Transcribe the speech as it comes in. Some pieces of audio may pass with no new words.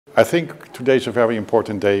I think today is a very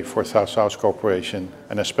important day for South-South cooperation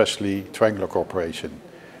and especially triangular cooperation.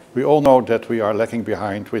 We all know that we are lagging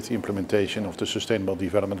behind with the implementation of the Sustainable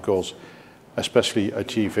Development Goals, especially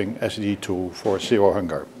achieving SDG 2 for zero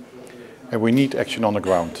hunger. And we need action on the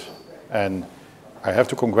ground. And I have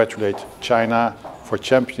to congratulate China for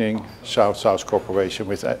championing South-South cooperation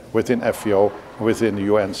within FAO and within the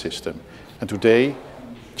UN system. And today,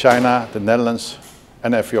 China, the Netherlands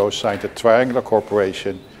and FAO signed a triangular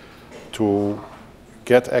cooperation to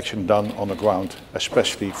get action done on the ground,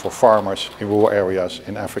 especially for farmers in rural areas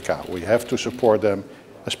in Africa. We have to support them,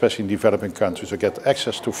 especially in developing countries, to get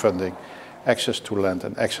access to funding, access to land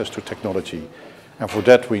and access to technology. And for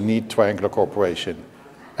that we need triangular cooperation.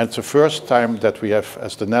 And it's the first time that we have,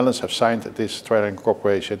 as the Netherlands, have signed this triangular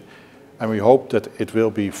cooperation, and we hope that it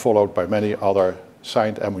will be followed by many other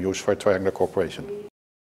signed MOUs for triangular cooperation.